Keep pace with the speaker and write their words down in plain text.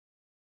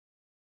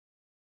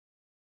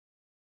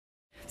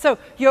So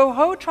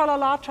yo-ho,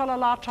 tra-la-la,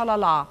 tra-la-la,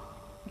 tra-la-la.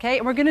 Okay,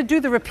 and we're going to do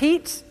the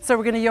repeat. So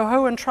we're going to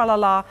yo-ho and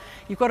tra-la-la.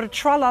 You've got to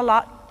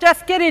tra-la-la.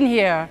 Jeff, get in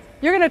here.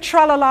 You're going to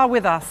tra-la-la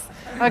with us.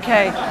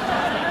 Okay.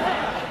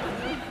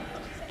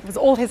 It was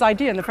all his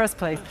idea in the first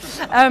place.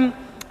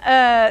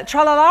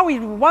 Tra-la-la, we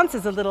once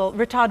is a little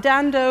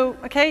retardando.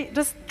 Okay,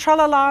 just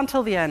tra-la-la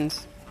until the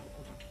end.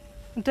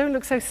 And don't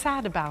look so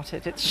sad about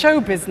it. It's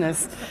show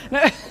business.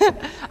 No.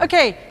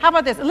 Okay, how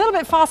about this? A little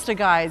bit faster,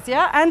 guys.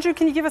 Yeah, Andrew,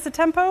 can you give us a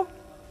tempo?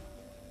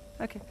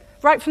 Okay,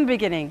 right from the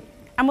beginning.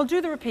 And we'll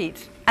do the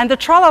repeat. And the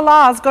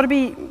tra-la-la's got to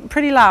be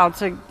pretty loud,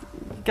 so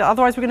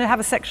otherwise we're going to have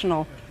a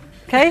sectional.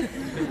 Okay?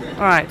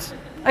 All right.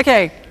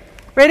 Okay,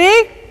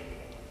 ready?